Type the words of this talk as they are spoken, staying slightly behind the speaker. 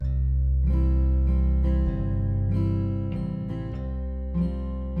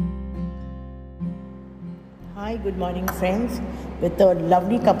Hi, good morning, friends. With a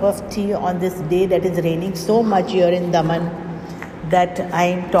lovely cup of tea on this day that is raining so much here in Daman, that I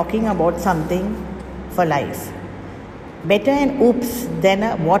am talking about something for life. Better an oops than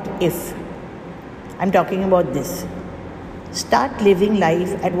a what if. I'm talking about this. Start living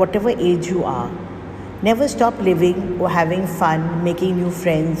life at whatever age you are. Never stop living or having fun, making new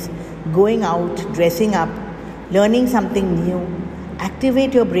friends, going out, dressing up, learning something new.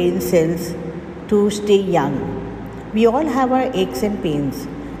 Activate your brain cells to stay young. We all have our aches and pains.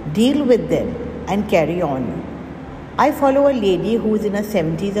 Deal with them and carry on. I follow a lady who is in her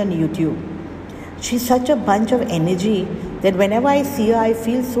 70s on YouTube. She's such a bunch of energy that whenever I see her, I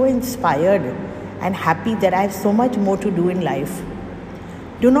feel so inspired and happy that I have so much more to do in life.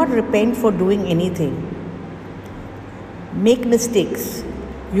 Do not repent for doing anything. Make mistakes.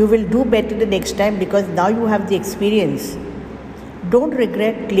 You will do better the next time because now you have the experience. Don't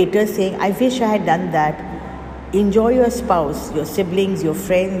regret later saying, I wish I had done that. Enjoy your spouse, your siblings, your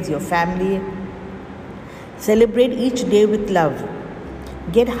friends, your family. Celebrate each day with love.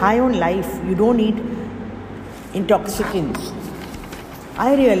 Get high on life. You don't need intoxicants.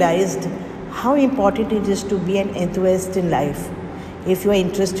 I realized how important it is to be an enthusiast in life. If you are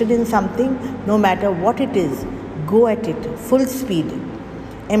interested in something, no matter what it is, go at it, full speed.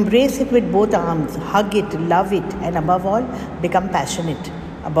 Embrace it with both arms, hug it, love it, and above all, become passionate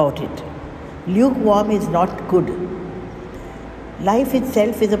about it. Lukewarm is not good. Life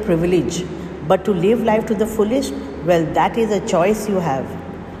itself is a privilege, but to live life to the fullest, well, that is a choice you have.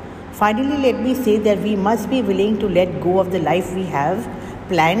 Finally, let me say that we must be willing to let go of the life we have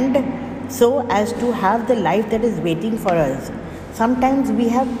planned so as to have the life that is waiting for us. Sometimes we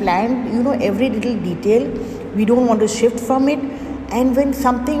have planned, every little detail. We don't want to shift from it. And when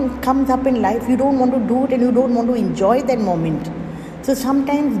something comes up in life, you don't want to do it and you don't want to enjoy that moment. So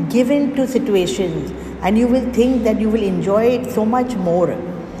sometimes give in to situations and you will think that you will enjoy it so much more.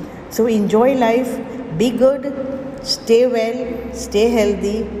 So enjoy life, be good, stay well, stay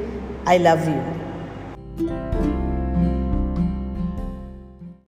healthy. I love you.